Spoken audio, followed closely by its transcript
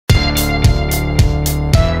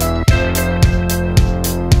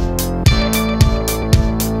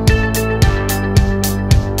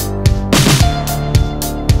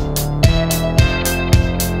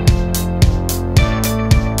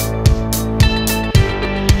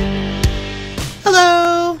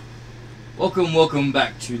welcome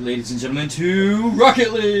back to, ladies and gentlemen, to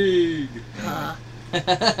Rocket League!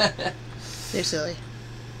 They're silly.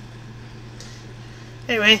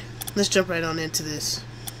 Anyway, let's jump right on into this.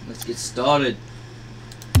 Let's get started.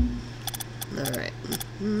 Alright.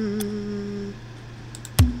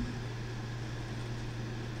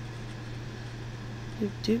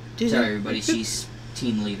 Sorry everybody, she's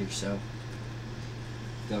team leader, so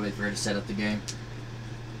gotta wait for her to set up the game.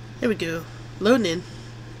 Here we go. Loading in.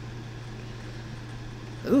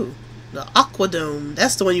 Ooh, the Aquadome.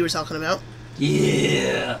 That's the one you were talking about.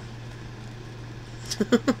 Yeah!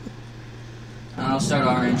 I'll start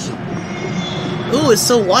orange. Ooh, it's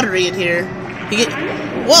so watery in here. You get...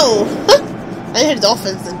 Whoa! I heard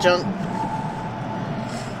dolphins and junk.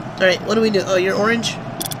 Alright, what do we do? Oh, you're orange? Is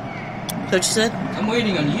that what you said? I'm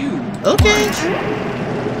waiting on you. Okay. Orange.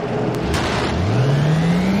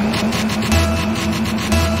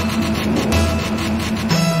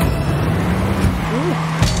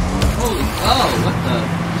 Oh, what the?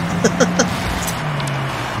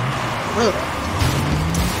 Oh.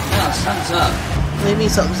 No, something's up. What do you mean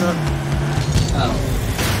something's up? Oh.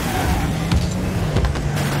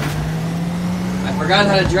 I forgot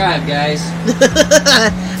how to drive, guys.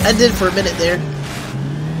 I did for a minute there.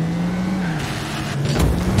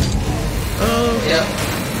 Oh. Yep.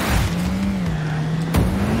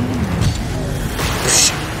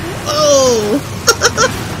 Oh.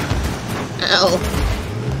 Ow.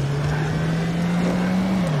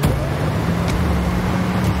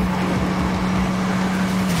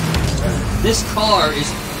 This car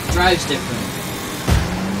drives different.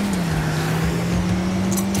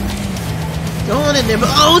 Go on in there, but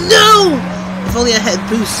oh no! If only I had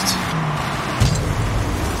boost.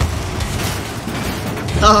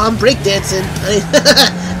 Oh, I'm breakdancing.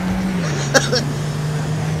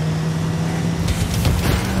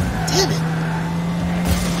 Damn it.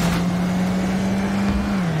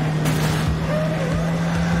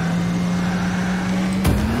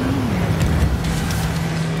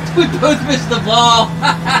 We both missed the ball!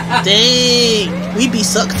 Dang! We be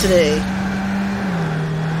sucked today.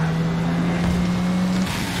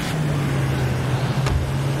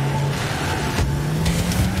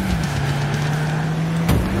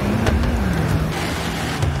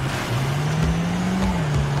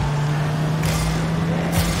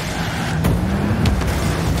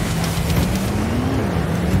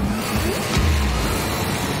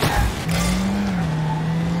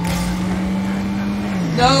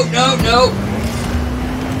 No, no, no!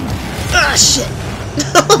 Ah, shit!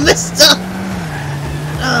 I messed up!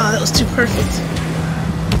 Ah, that was too perfect.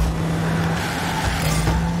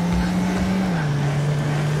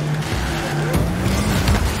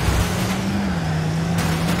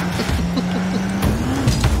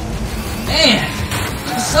 Man!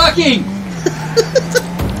 I'm sucking!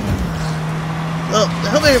 Well, I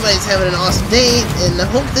hope everybody's having an awesome day, and I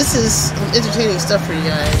hope this is some entertaining stuff for you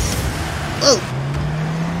guys. Whoa!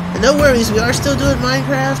 And no worries, we are still doing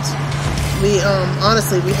Minecraft. We,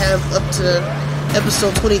 honestly, we have up to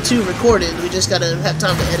episode 22 recorded. We just gotta have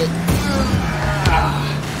time to edit.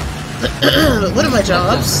 But one of my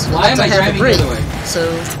jobs, Why am I driving the other way? so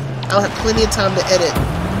I'll have plenty of time to edit.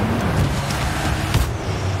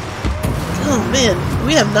 Oh man,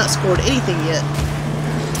 we have not scored anything yet.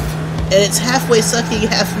 And it's halfway sucking,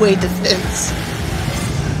 halfway defense.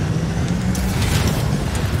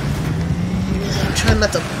 I'm trying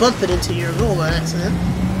not to bump it into your goal by accident.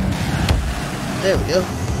 There we go.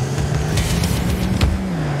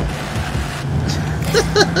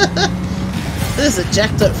 This is a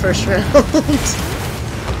jacked up first round.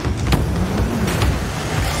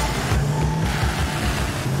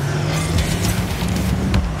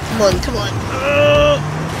 Come on, come on.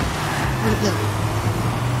 Where'd it go?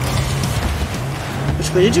 Which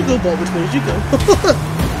way did you go, ball? Which way did you go?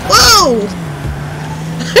 Whoa!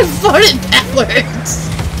 I farted backwards!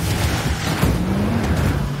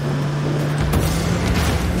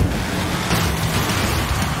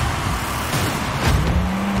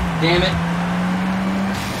 Damn it.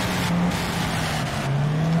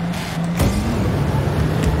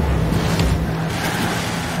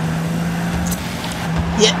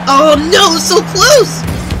 Yeah. Oh no, so close!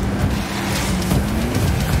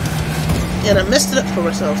 And I messed it up for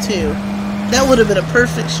myself too. That would have been a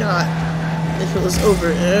perfect shot if it was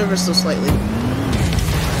over ever so slightly.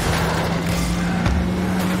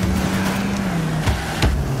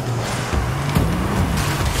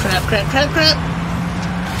 Crap, crap, crap, crap!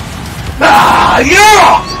 Ah,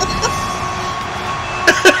 yeah!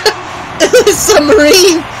 It was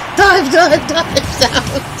submarine! Dive, dive, dive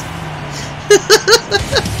sound!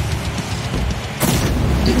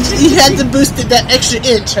 You had to boost it that extra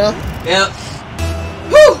inch, huh? Yep.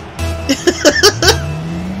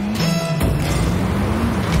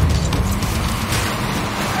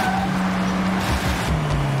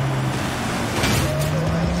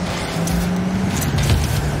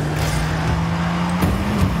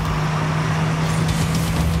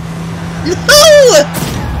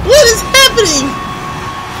 What is happening?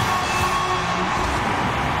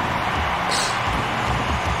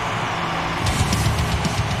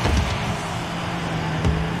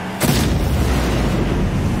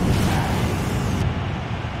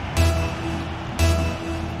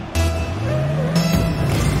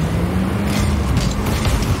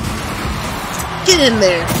 Get in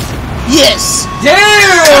there. Yes. Damn!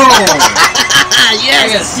 Yes. I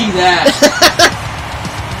gotta see that.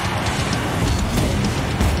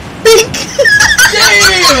 Bink.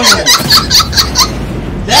 Damn!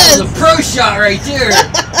 That was a pro shot right there.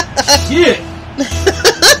 Shit.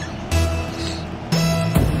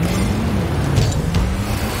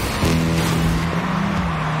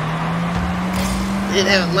 They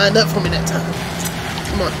didn't have it lined up for me that time.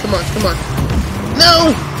 Come on, come on, come on.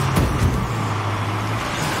 No!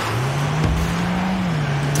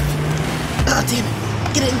 Oh, damn it.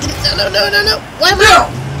 Get in, get in. No, no, no, no, no. Why am I?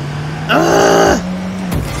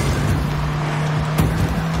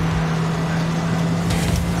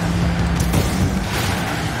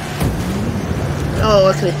 Oh,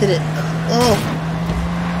 I could have hit it. Oh.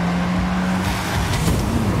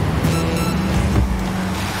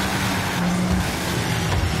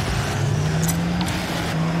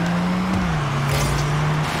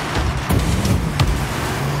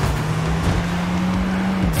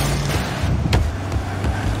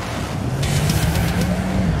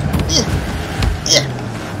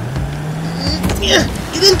 Yeah.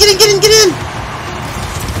 Get in, get in, get in, get in!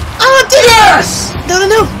 Oh, damn it! Yes! No, no,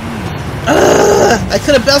 no! I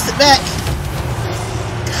could have bounced it back.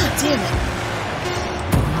 God damn it.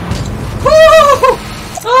 Woo!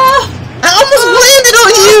 I almost landed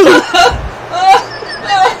on you!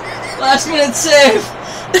 Last minute save!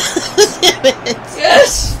 Damn it. Yes!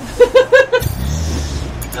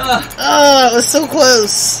 Oh, it was so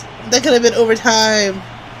close. That could have been overtime.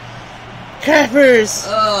 Crappers!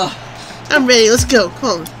 I'm ready. Let's go.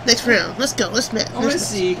 Come on. Next round. Let's go. Let's match. I want to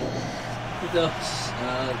see if they'll,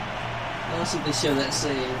 I want to see if they show that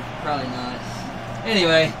save. Probably not.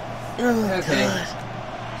 Anyway. Oh, Okay. God.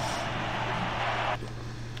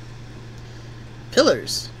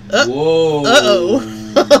 Pillars. Whoa. Uh-oh.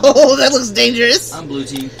 Oh, that looks dangerous. I'm blue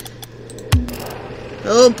team.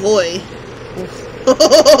 Oh, boy.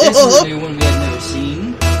 This is a new one we have never seen.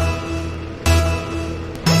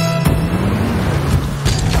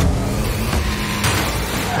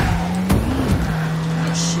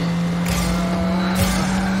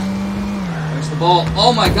 Ball.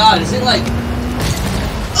 Oh my god, is it like...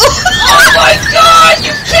 Oh my god,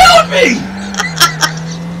 you killed me!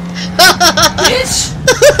 Bitch!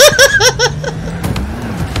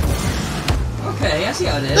 Okay, I see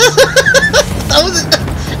how it is. I was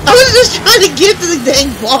just trying to get to the dang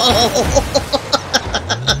ball.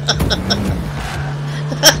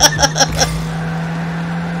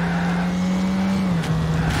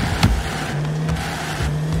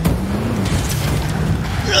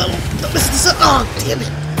 No, don't miss this up. Oh, damn it.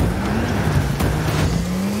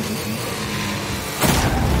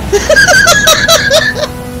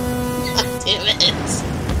 God damn it.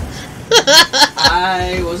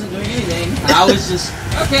 I wasn't doing anything. I was just...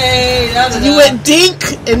 Okay, that's You went dink,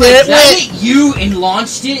 and then it did I went... hit you and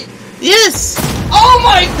launched it? Yes. Oh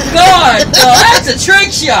my god! No, that's a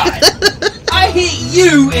trick shot! I hit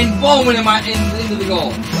you and ball went into the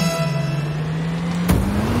goal.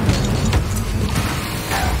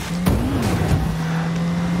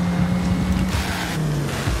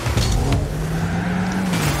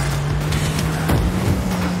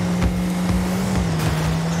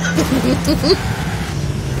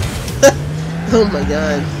 Oh my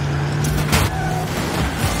god.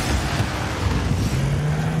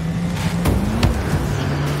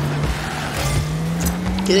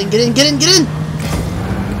 Get in, get in, get in, get in!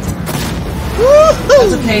 Woohoo!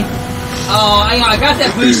 That's okay. Oh, hang on, I got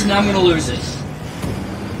that boost and I'm gonna lose it.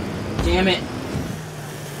 Damn it.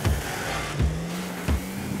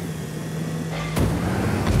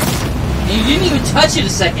 And you didn't even touch it a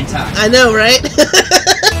second time. I know, right?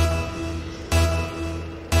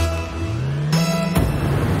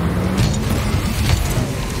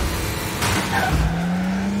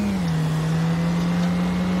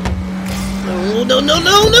 No, no, no,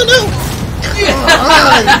 no, no, no! Come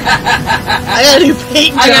on! I got a new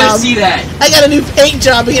paint job. I gotta see that. I got a new paint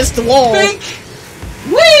job against the wall. Bink!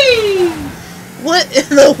 Whee! What in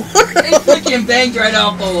the world? It freaking banged right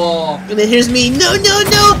off the wall. And then here's me. No, no,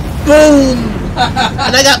 no! Boom!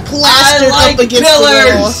 And I got plastered I like up against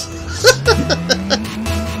pillars. the wall.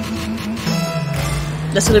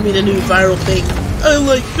 That's gonna be the new viral thing. I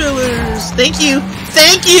like pillars. Thank you.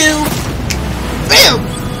 Thank you. Bam!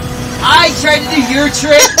 I tried to do your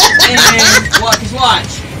trick, and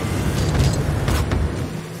watch.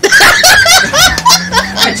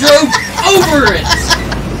 I drove over it.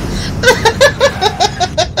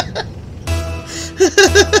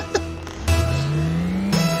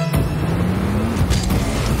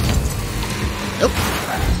 Nope.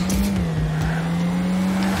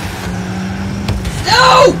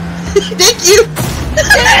 No! Thank you!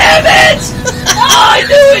 Damn it! Oh, I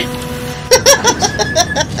knew it!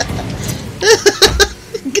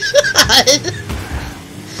 God!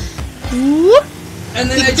 Whoop. And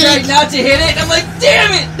then I tried not to hit it, and I'm like,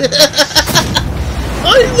 damn it! I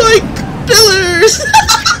like pillars!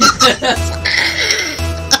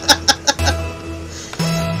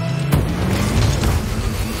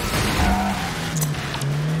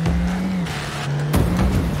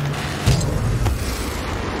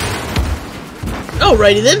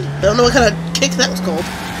 Alrighty then. I don't know what kind of kick that was called.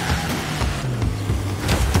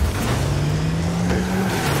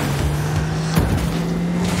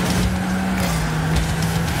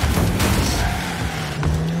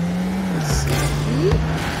 Let's see.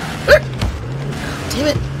 Damn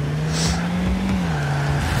it.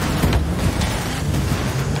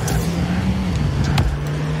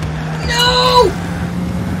 No!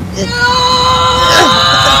 No!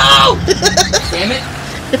 Damn it.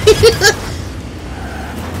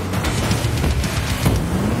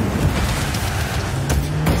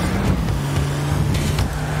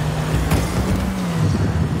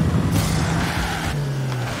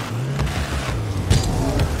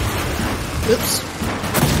 Oops.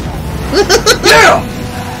 Yeah!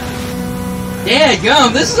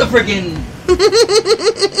 Dadgum, this is a freaking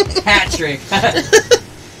hat trick.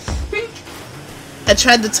 I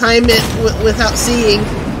tried to time it without seeing.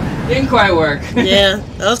 Didn't quite work. Yeah,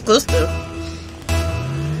 that was close to.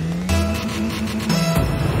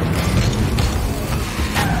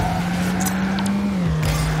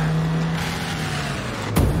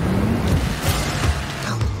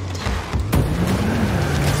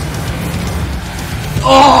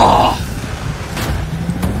 Oh!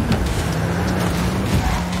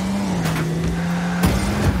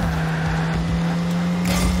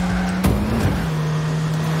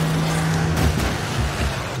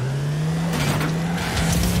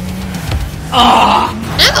 Ah!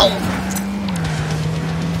 Ow!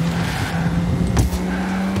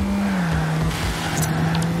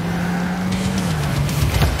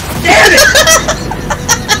 Damn it!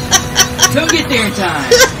 Don't get there in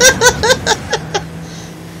time.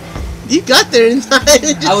 You got there in time.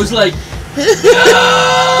 I was like, no!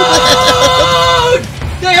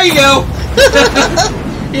 There you go.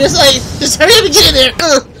 You're just like, just hurry up and get in there.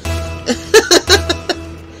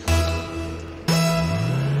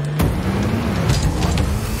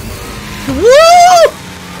 Woo!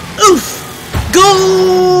 Oof! Go!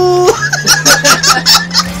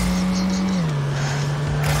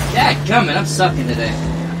 Dadgummit, I'm sucking today.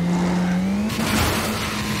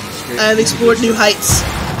 I've explored new heights.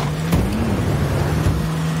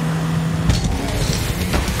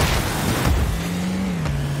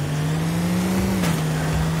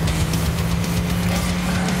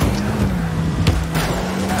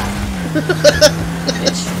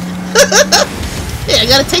 Hey, I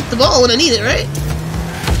gotta take the ball when I need it, right?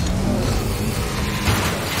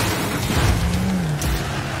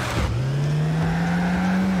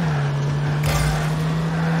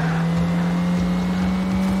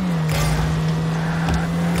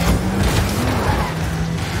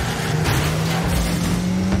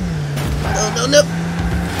 Oh, no, no.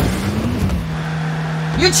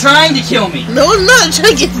 You're trying to kill me. No, I'm not. I'm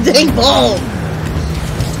trying to get the dang ball.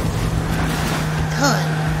 God.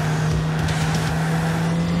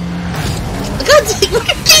 God dang, what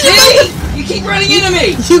are you getting in my way? You keep running into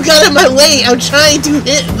me. You got in my way. I'm trying to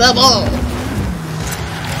hit the ball.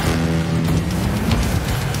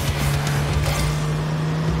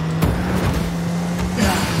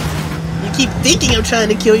 You keep thinking I'm trying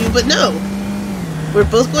to kill you, but no. We're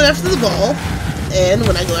both going after the ball, and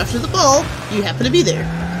when I go after the ball, you happen to be there.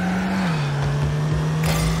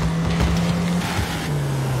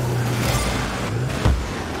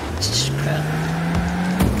 Crap.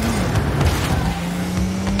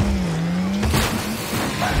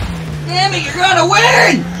 Damn it, you're gonna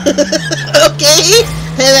win! Okay,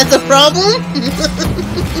 hey, that's a problem.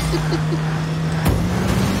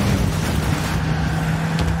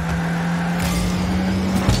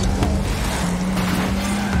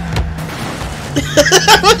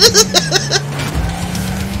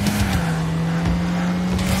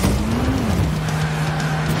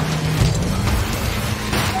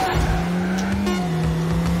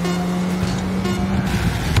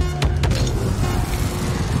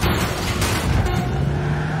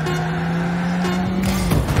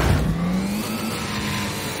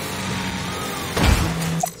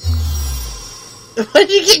 Why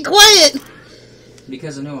did you get quiet?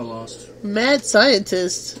 Because I know I lost. Mad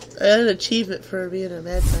scientist. I had an achievement for being a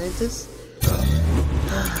mad scientist.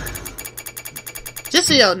 Just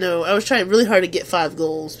so y'all know, I was trying really hard to get 5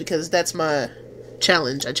 goals because that's my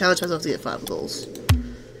challenge. I challenge myself to get 5 goals.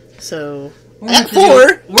 So at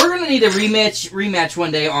 4, we're gonna need a rematch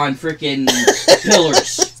one day on freaking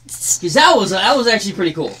pillars, because that was actually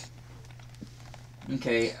pretty cool.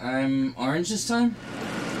 Okay, I'm orange this time.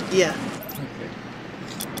 Yeah. Okay.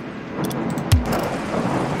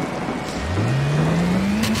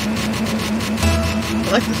 I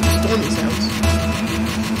like the stormy sounds.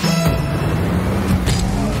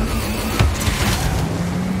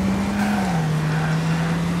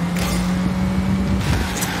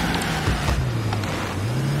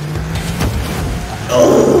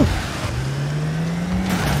 Oh!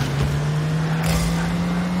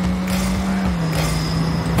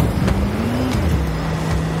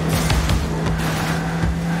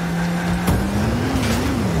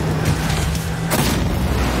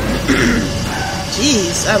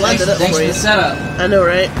 Jeez, I lined it up Thanks for for you. the setup. I know,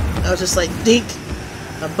 right? I was just like, dink.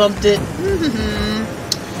 I bumped it.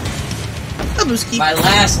 A boost. My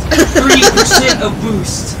last 3% of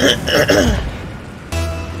boost.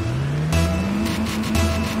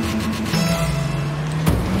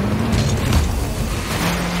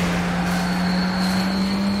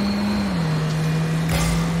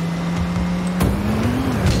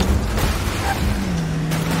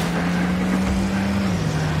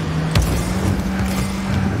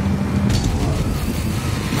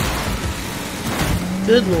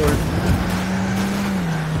 Good lord.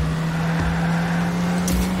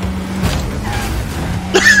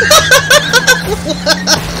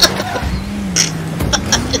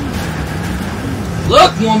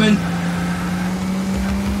 Look, woman!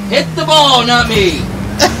 Hit the ball, not me!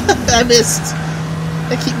 I missed.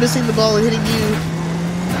 I keep missing the ball and hitting you.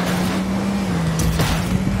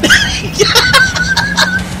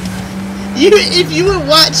 If you would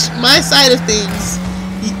watch my side of things,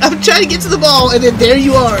 I'm trying to get to the ball, and then there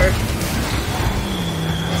you are.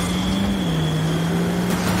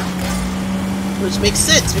 Which makes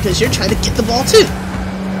sense, because you're trying to get the ball, too.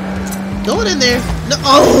 Going in there. No.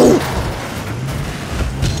 Oh!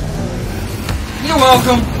 You're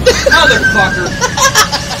welcome, motherfucker.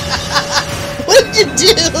 What did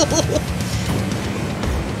you do?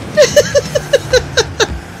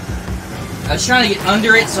 I was trying to get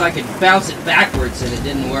under it so I could bounce it backwards, and it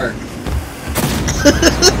didn't work.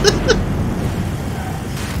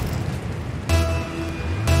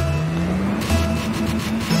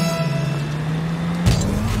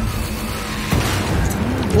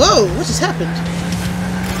 Whoa, what just happened?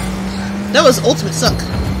 That was ultimate suck.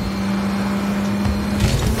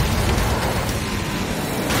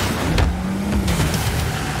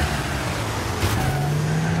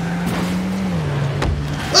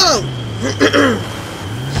 Whoa!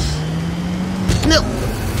 No.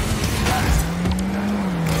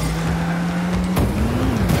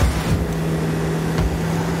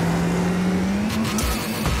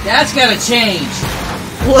 That's gotta change.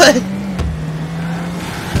 What?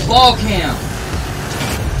 Ball cam.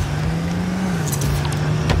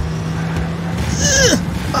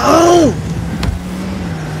 Oh!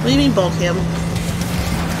 What do you mean ball cam?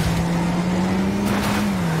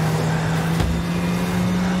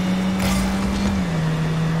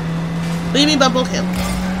 What do you mean by ball cam?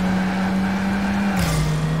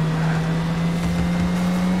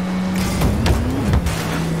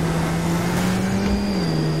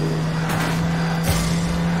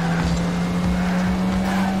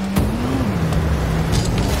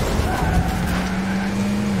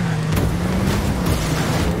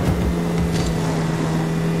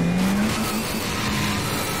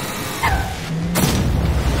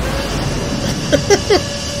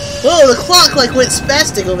 Whoa, the clock like went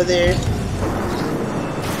spastic over there.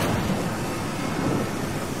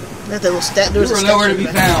 That little stat. There was You were a nowhere to statue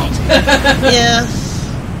be back found. there. Yeah.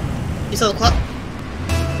 You saw the clock?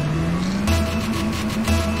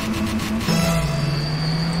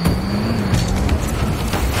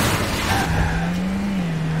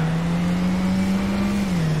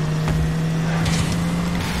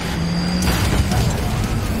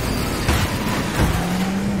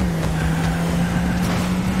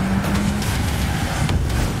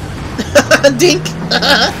 Dink!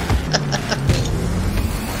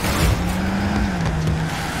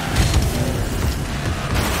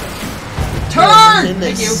 Turn! Oh,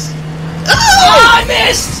 Thank you. Oh! Oh, I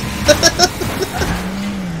missed!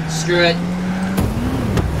 Screw it.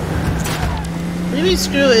 What do you mean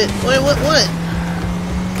screw it? Wait, what?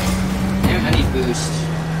 Damn, I need boost.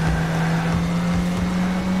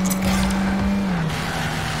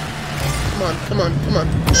 Come on, come on, come on.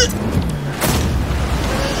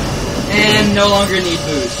 And no longer need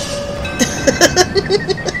boost.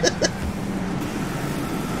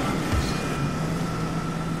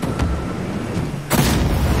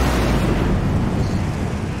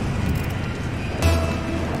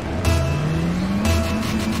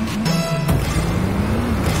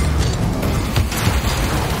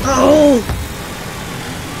 Oh!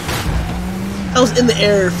 I was in the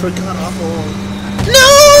air for god awful long.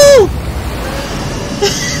 No!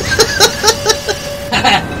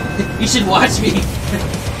 You should watch me.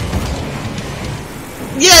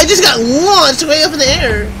 Yeah, I just got launched way up in the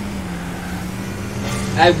air.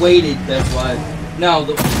 I waited, that's why. No,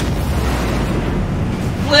 the...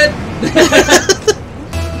 Flip!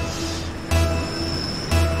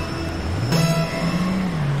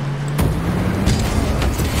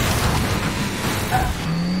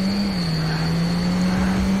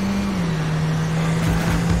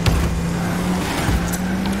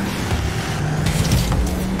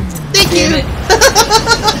 Damn it.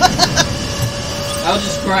 I'll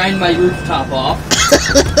just grind my rooftop off.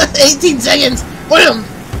 18 seconds! Wham!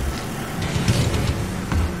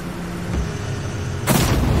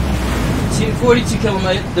 To 42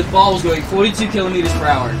 kilometers. The ball was going 42 kilometers per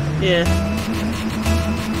hour. Yeah.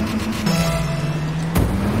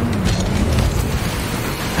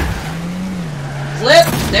 Flip!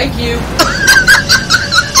 Thank you.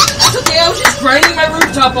 It's okay, I was just grinding my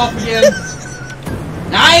rooftop off again.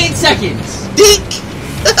 9 seconds. Dink!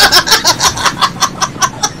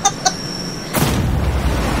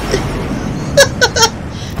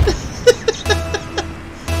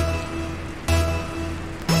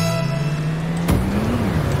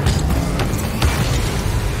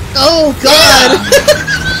 Oh god!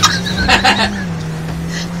 Yeah.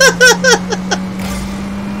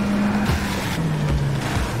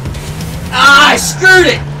 Ah, I screwed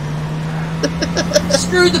it!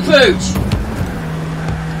 Screwed the pooch!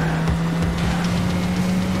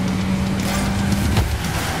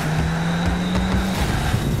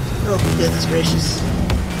 Oh goodness gracious.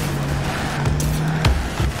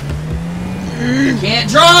 Can't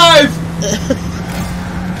drive!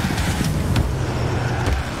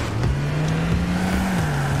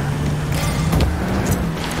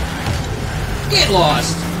 Get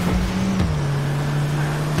lost!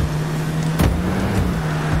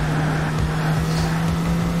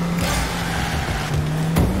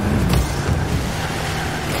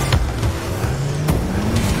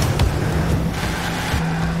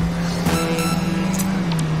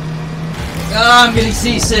 Oh, I'm getting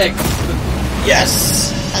seasick.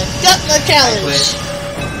 Yes! I got my challenge!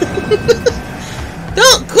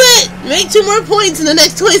 Don't quit! Make 2 more points in the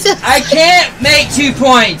next 20 seconds! I can't make 2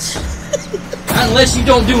 points! Unless you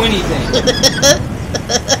don't do anything.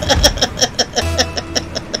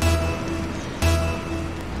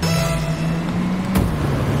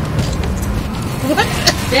 What?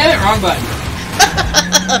 Damn it, wrong button.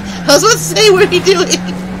 I was about to say, what are you doing?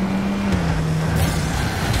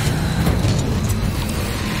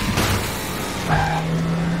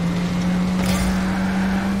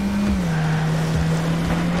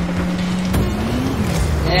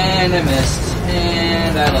 And I missed.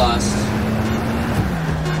 And I lost.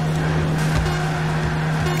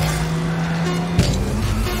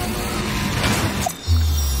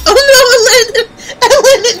 Oh no, I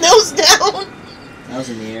landed nose down! I was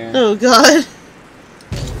in the air. Oh god.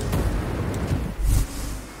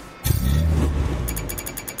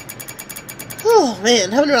 Oh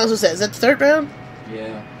man, how many rounds was that? Is that the 3rd round?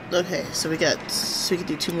 Yeah. Okay, so we can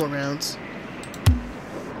do 2 more rounds.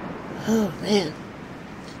 Oh man.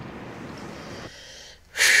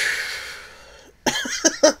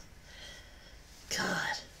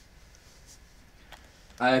 God.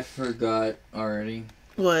 I forgot already.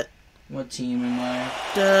 What? What team am I?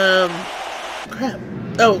 Crap.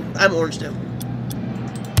 Oh, I'm orange now.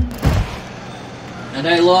 And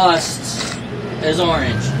I lost as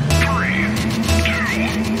orange. 3, 2,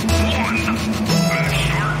 1. Match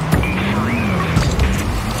start confirmed.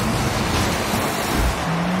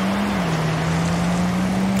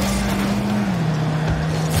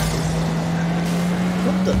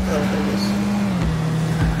 What the hell is this?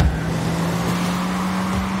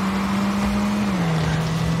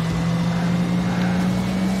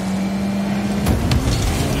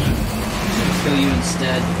 Kill you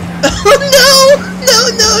instead. Oh no! No,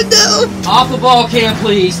 no, no! Off the ball cam,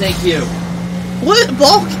 please. Thank you. What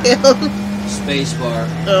ball cam? Spacebar.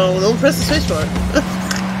 Oh, don't press the space bar.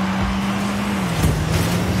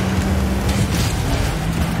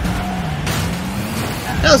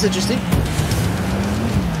 That was interesting.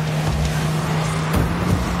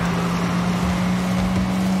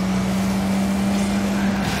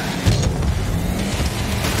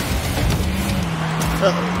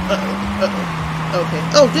 Okay.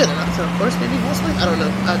 Oh, good. So, of course, maybe, possibly? I don't know.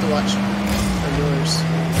 I have to watch on yours.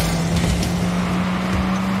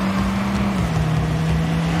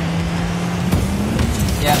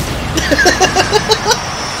 Yeah.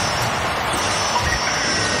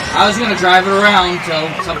 I was gonna drive it around till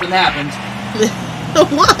something happened.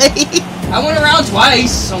 Why? I went around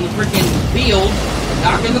twice on the freaking field,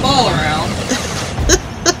 knocking the ball around.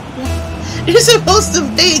 You're supposed to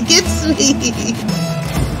pay against me.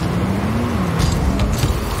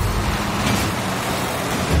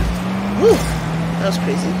 Woo, that was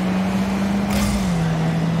crazy.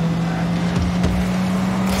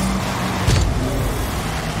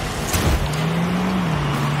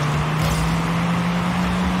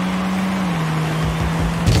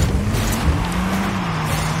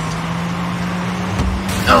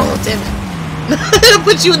 Oh, damn it. I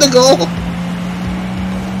put you in the goal.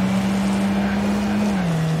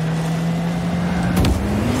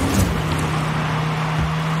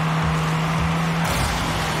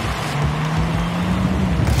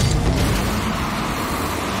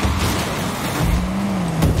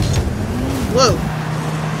 Whoa.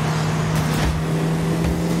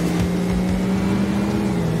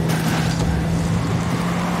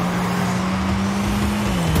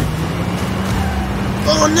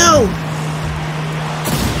 Oh no!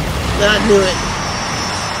 I knew it.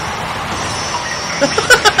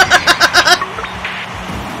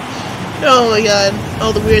 Oh my god.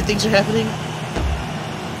 All the weird things are happening.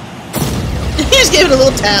 He just gave it a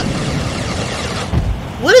little tap.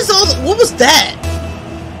 What is all the, what was that?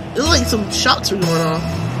 It looked like some shots were going off.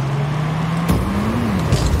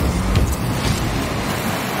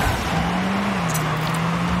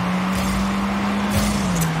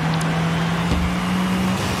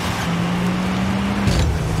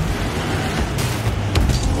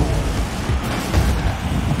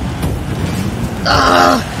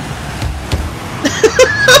 Ah!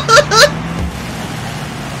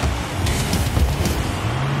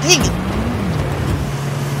 Dang it.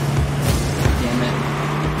 Damn it.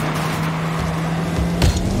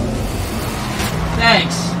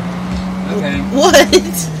 Thanks. Okay. What?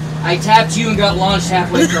 I tapped you and got launched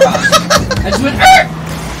halfway across. I just went, "Arr!"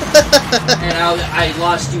 And I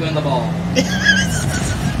lost you in the ball.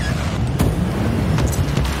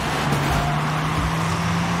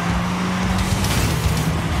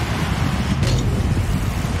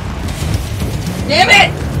 Damn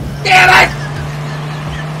it! Damn it!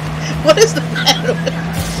 What is the matter with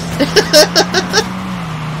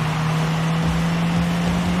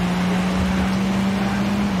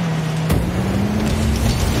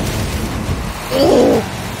Oh!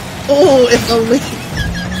 Oh, if only.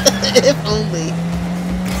 If only.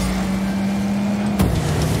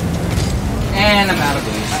 And I'm out of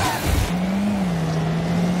booze.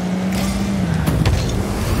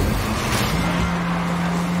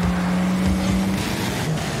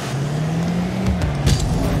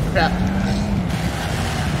 Crap.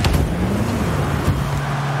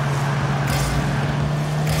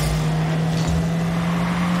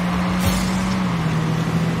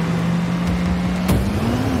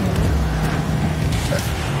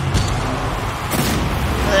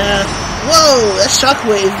 Whoa! That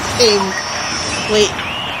shockwave came. Wait.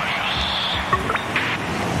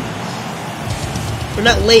 We're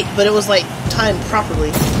not late, but it was like timed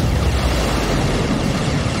properly.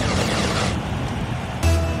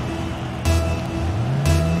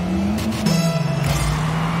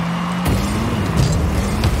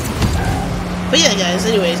 But yeah, guys,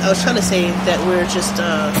 anyways, I was trying to say that we're just,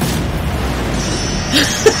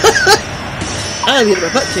 I'm getting my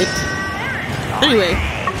butt kicked. Anyway,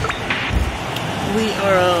 we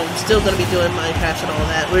are, still gonna be doing Minecraft and all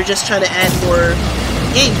that. We're just trying to add more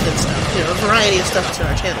games and stuff, you know, a variety of stuff to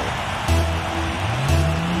our channel.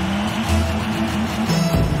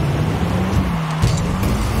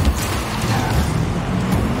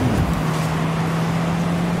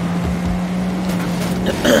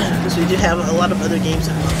 Because we do have a lot of other games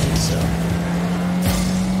in mind, so.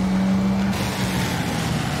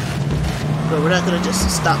 But we're not gonna just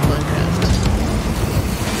stop Minecraft.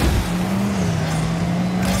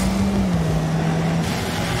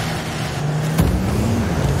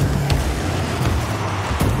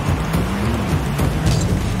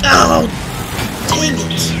 Oh! Dang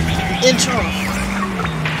it! Inch off.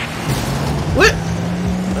 What?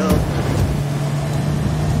 Oh.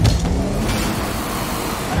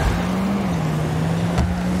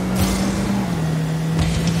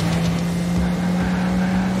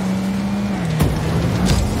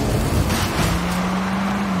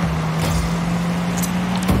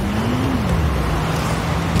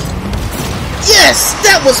 Yes!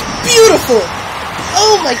 That was beautiful!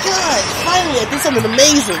 Oh my god! Finally, I did something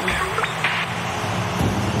amazing!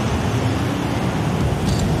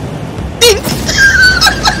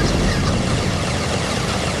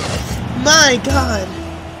 My god!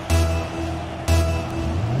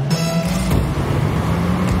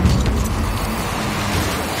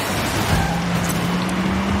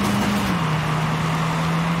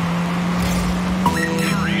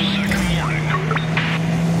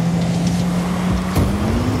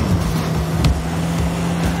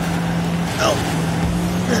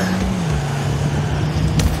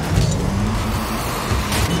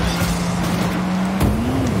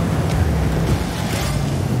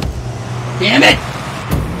 Damn it!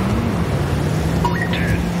 10,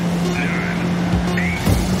 9, 8,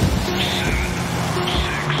 7, 6,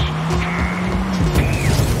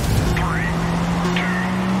 5, 4, 3, 2, 1.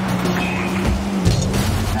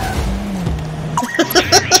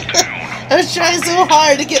 I was trying so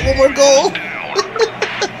hard to get one more goal.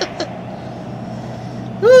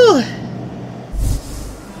 Whew.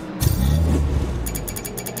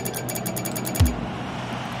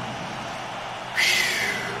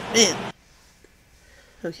 Man.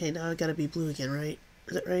 Okay, now I gotta be blue again, right?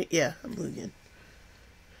 Is that right? Yeah, I'm blue again.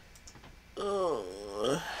 Oh.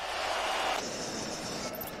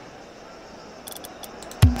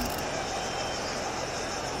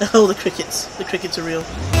 Oh, the crickets. The crickets are real.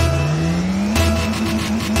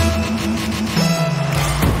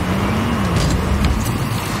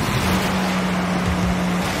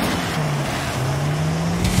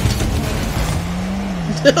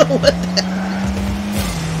 What the heck?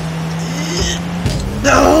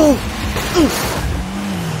 No! Oof.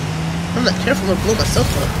 I'm not careful, I'm gonna blow myself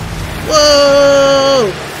up.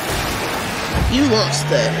 Whoa! You launched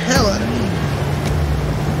the hell out of me.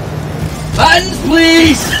 Buttons,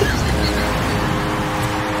 please!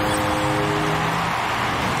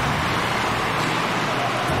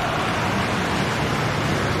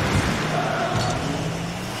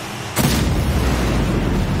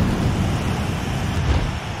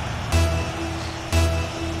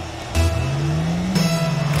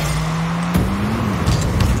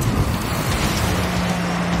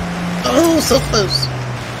 Oh, so close.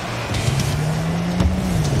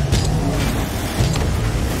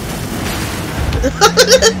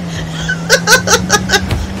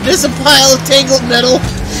 There's a pile of tangled metal.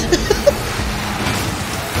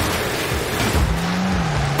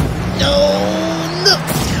 No, no.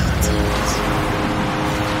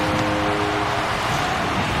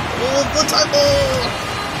 Oh, the time ball.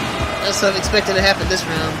 That's what I'm expecting to happen this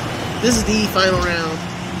round. This is the final round.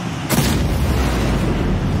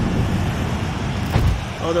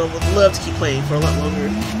 Although I would love to keep playing for a lot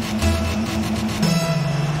longer.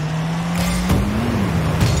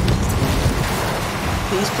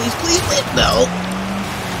 Please, please, please, please, no!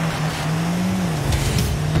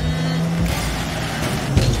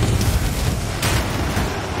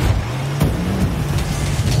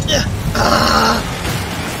 Yeah. Ah!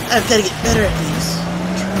 I've got to get better at these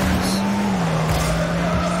controls.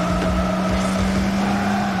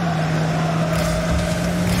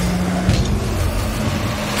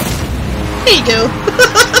 There you go.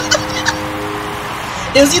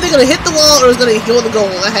 It was either going to hit the wall or it was going to go in the goal.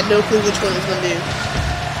 I had no clue which one it was going to do.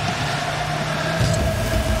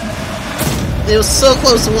 It was so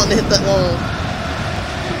close to wanting to hit that wall.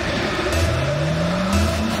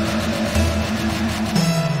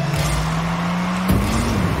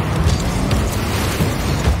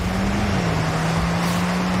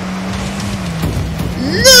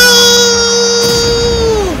 No!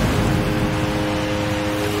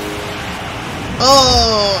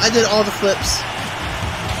 Oh, I did all the flips.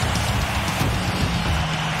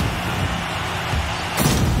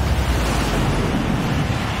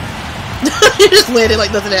 You just landed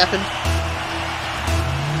like nothing happened.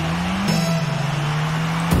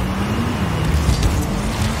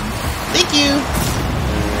 Thank you.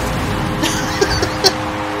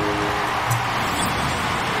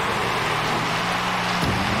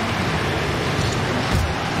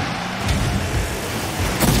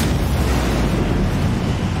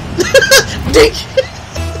 Dink.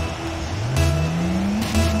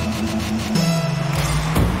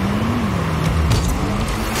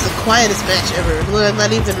 Quietest match ever. I'm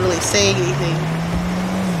not even really saying anything.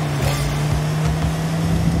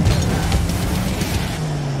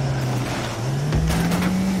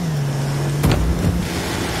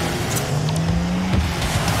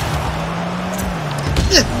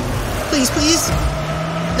 Please, please.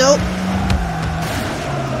 Nope.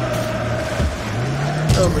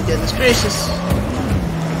 Oh my goodness gracious.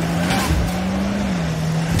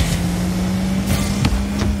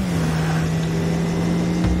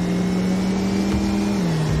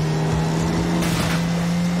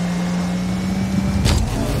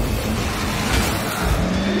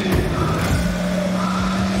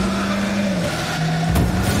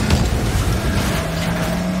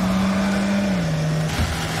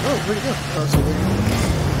 where'd he go? Oh, so weird.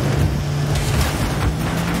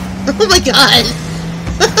 Oh my god!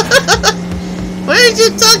 Why aren't you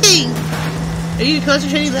talking? Are you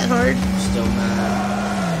concentrating that hard? Still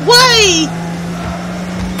mad. Why?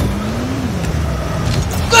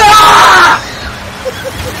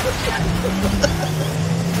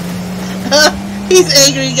 He's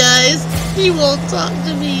angry, guys. He won't talk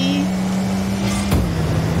to me.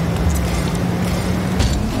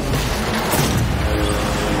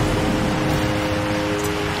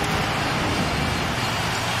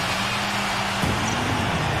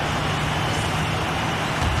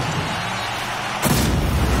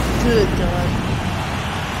 Good God.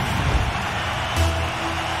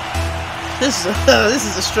 This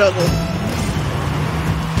is a struggle.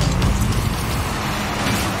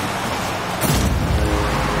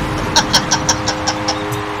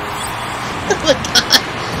 Oh my God.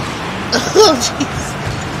 Oh jeez.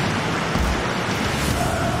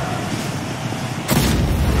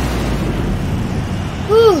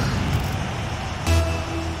 Whew.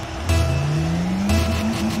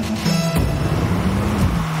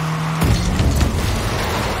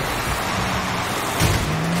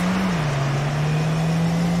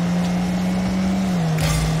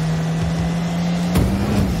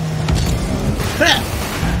 Crap!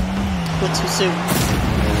 Went too soon.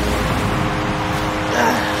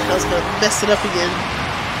 I was gonna mess it up again.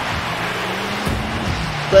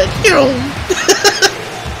 But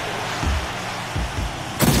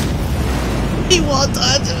he won't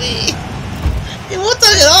talk to me. He won't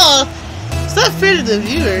talk at all. It's not fair to the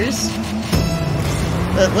viewers.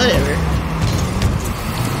 But whatever.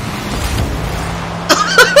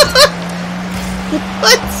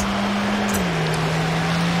 What?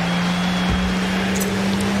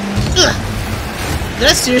 Ugh. Did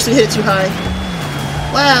I seriously hit it too high?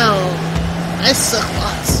 Wow. I suck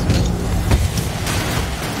lots.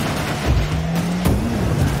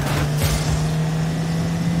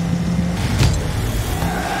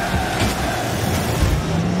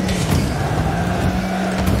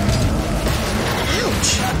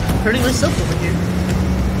 Ouch. I'm hurting myself over here.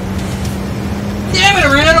 Damn it, I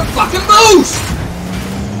ran out of fucking boost!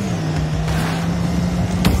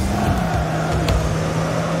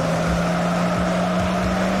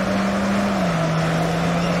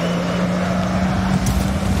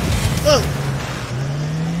 Whoa.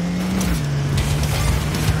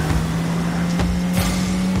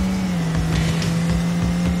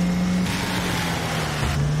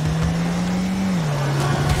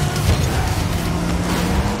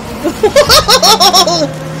 Whoa!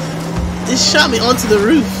 It shot me onto the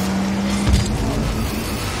roof.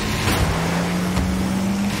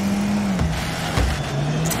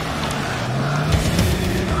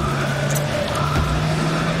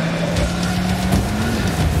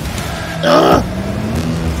 Ugh.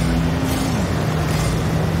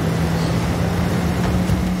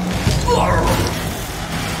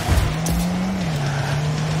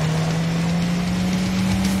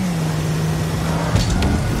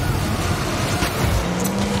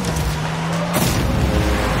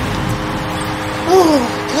 Oh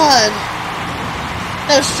God,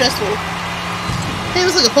 that was stressful. Hey, it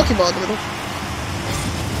was like a Pokeball in the middle.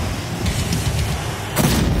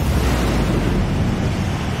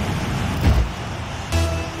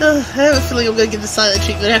 I have a feeling I'm gonna get the silent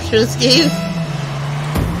treatment after this game.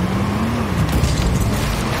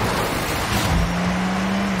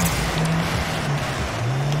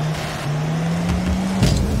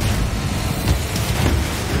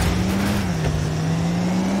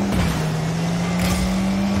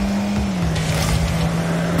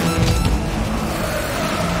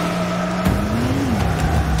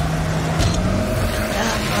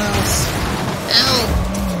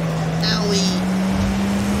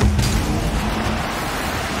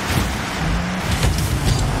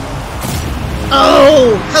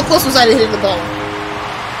 Oh! How close was I to hitting the ball?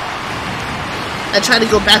 I tried to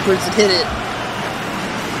go backwards and hit it.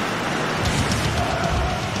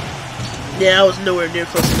 Yeah, I was nowhere near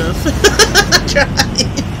close enough. I tried.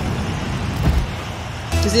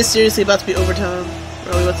 Is this seriously about to be overtime?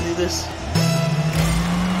 Or are we about to do this?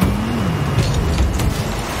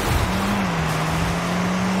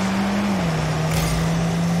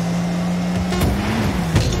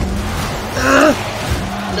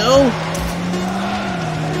 No!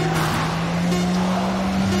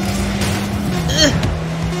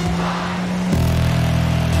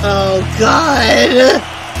 Oh God!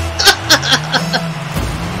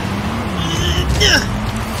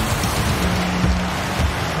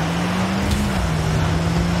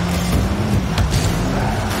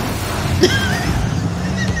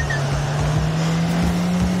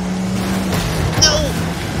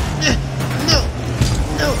 No!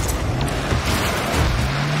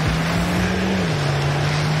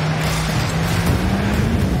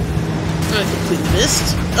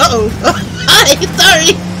 Oh, hi,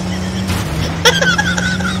 sorry.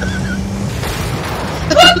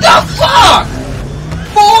 What the fuck?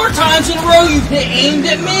 4 times in a row you've aimed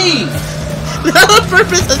at me. Not on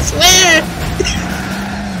purpose, I swear.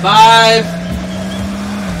 5.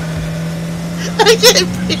 I can't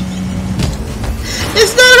breathe.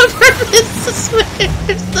 It's not on purpose, I swear.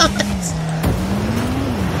 It's not.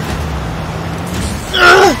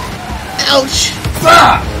 Ugh. Ouch.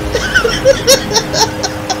 Fuck!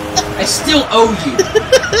 I still owe you.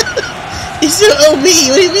 You still owe me.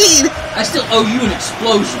 What do you mean? I still owe you an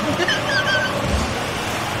explosion.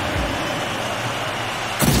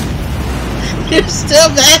 You're still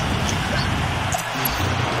back.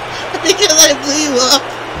 Because I blew you up.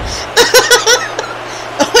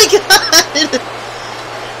 Oh my god.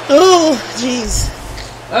 Oh, jeez.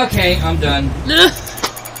 Okay, I'm done.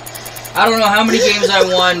 I don't know how many games I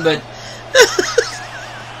won, but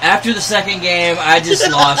after the second game, I just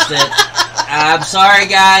lost it. I'm sorry,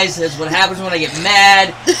 guys. That's what happens when I get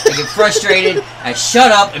mad, I get frustrated, I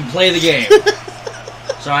shut up and play the game.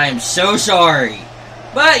 So I am so sorry.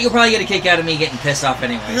 But you'll probably get a kick out of me getting pissed off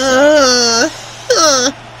anyway. So.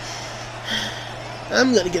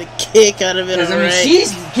 I'm gonna get a kick out of it, I mean,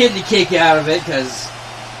 she's getting a kick out of it, because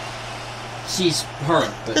she's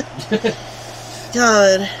hurt, but...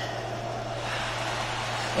 God.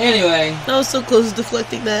 Anyway. I was so close to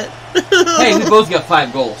deflecting that. Hey, we both got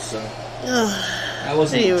 5 goals, so... That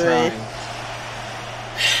wasn't even trying.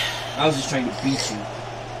 I was just trying to beat you.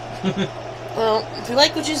 Well, if you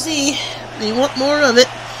like what you see, and you want more of it,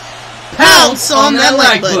 pounce on that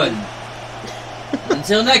like button.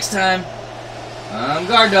 Until next time, I'm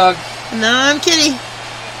Guard Dog. And I'm Kitty.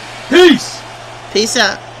 Peace! Peace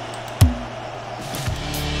out.